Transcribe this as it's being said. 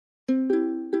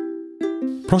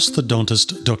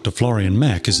Prosthodontist Dr. Florian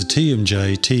Mack is a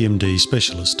TMJ/TMD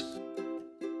specialist.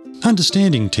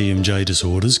 Understanding TMJ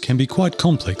disorders can be quite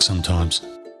complex sometimes.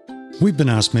 We've been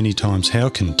asked many times, how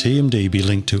can TMD be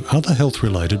linked to other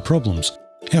health-related problems?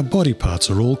 Our body parts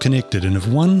are all connected, and if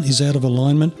one is out of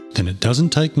alignment, then it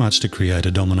doesn't take much to create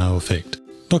a domino effect.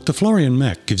 Dr. Florian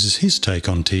Mack gives us his take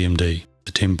on TMD.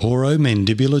 The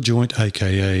temporomandibular joint,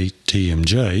 aka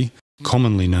TMJ,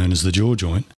 commonly known as the jaw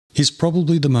joint, is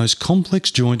probably the most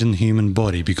complex joint in the human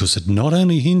body because it not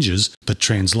only hinges but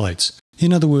translates.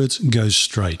 In other words, goes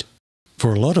straight.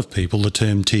 For a lot of people, the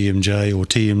term TMJ or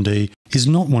TMD is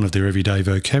not one of their everyday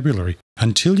vocabulary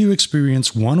until you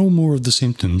experience one or more of the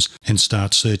symptoms and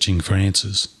start searching for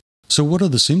answers. So what are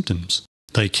the symptoms?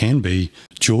 They can be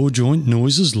jaw joint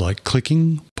noises like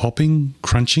clicking, popping,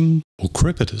 crunching, or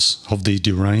crepitus of the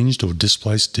deranged or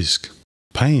displaced disc,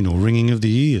 pain or ringing of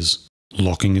the ears,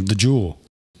 locking of the jaw,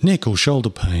 neck or shoulder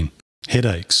pain,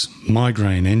 headaches,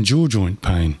 migraine and jaw joint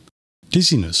pain,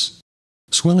 dizziness,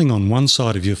 swelling on one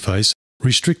side of your face,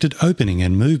 restricted opening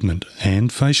and movement,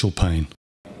 and facial pain.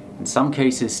 In some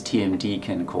cases, TMD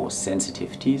can cause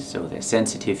sensitivity, so they're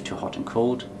sensitive to hot and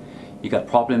cold. You got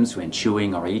problems when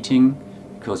chewing or eating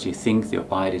because you think your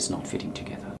bite is not fitting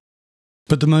together.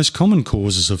 But the most common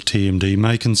causes of TMD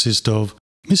may consist of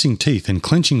missing teeth and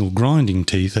clenching or grinding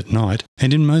teeth at night,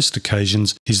 and in most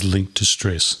occasions is linked to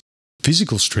stress.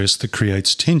 Physical stress that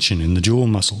creates tension in the jaw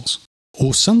muscles.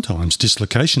 Or sometimes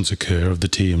dislocations occur of the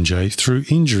TMJ through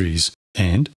injuries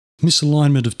and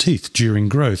misalignment of teeth during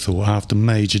growth or after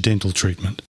major dental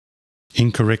treatment.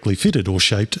 Incorrectly fitted or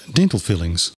shaped dental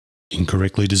fillings.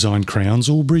 Incorrectly designed crowns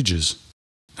or bridges.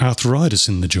 Arthritis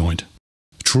in the joint.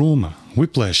 Trauma,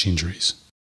 whiplash injuries.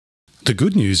 The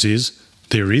good news is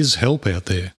there is help out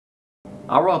there.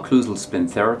 Our occlusal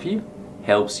splint therapy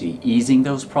helps you easing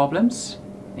those problems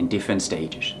in different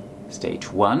stages. Stage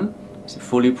 1 is a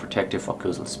fully protective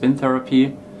occlusal splint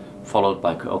therapy, followed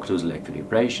by occlusal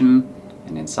equilibration,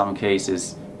 and in some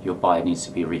cases your bite needs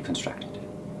to be reconstructed.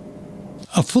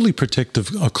 A fully protective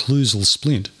occlusal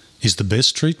splint is the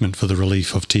best treatment for the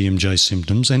relief of TMJ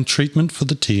symptoms and treatment for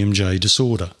the TMJ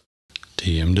disorder,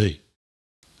 TMD.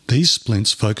 These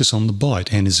splints focus on the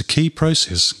bite and is a key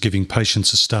process giving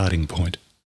patients a starting point.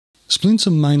 Splints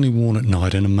are mainly worn at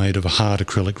night and are made of a hard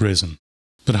acrylic resin,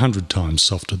 but 100 times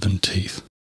softer than teeth.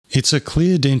 It's a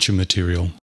clear denture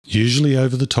material, usually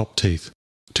over the top teeth,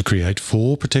 to create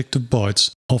 4 protective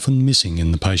bites, often missing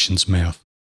in the patient's mouth.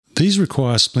 These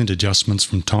require splint adjustments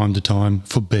from time to time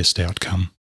for best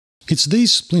outcome. It's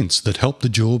these splints that help the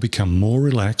jaw become more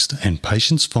relaxed and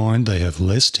patients find they have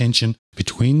less tension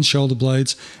between shoulder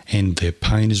blades and their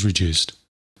pain is reduced.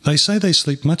 They say they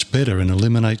sleep much better and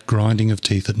eliminate grinding of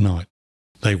teeth at night.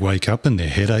 They wake up and their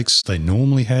headaches they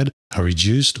normally had are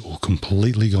reduced or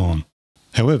completely gone.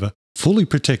 However, fully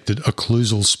protected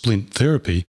occlusal splint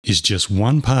therapy is just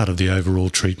one part of the overall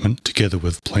treatment, together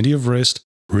with plenty of rest,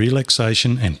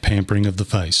 relaxation and pampering of the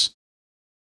face.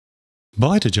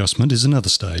 Bite adjustment is another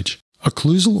stage.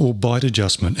 Occlusal or bite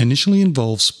adjustment initially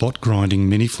involves spot grinding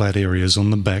many flat areas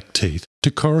on the back teeth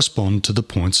to correspond to the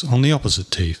points on the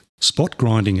opposite teeth. Spot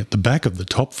grinding at the back of the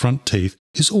top front teeth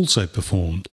is also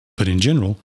performed, but in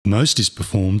general, most is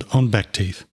performed on back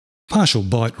teeth. Partial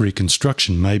bite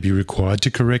reconstruction may be required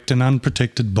to correct an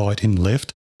unprotected bite in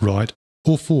left, right,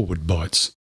 or forward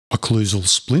bites. Occlusal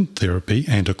splint therapy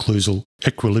and occlusal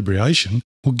equilibration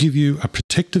will give you a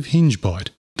protective hinge bite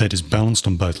that is balanced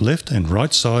on both left and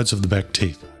right sides of the back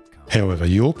teeth. However,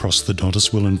 your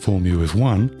prosthodontist will inform you if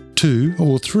 1, 2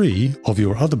 or 3 of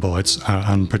your other bites are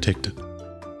unprotected.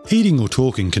 Eating or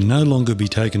talking can no longer be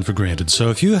taken for granted, so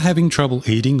if you are having trouble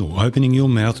eating or opening your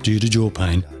mouth due to jaw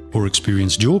pain or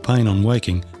experience jaw pain on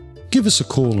waking, give us a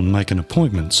call and make an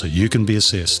appointment so you can be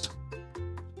assessed.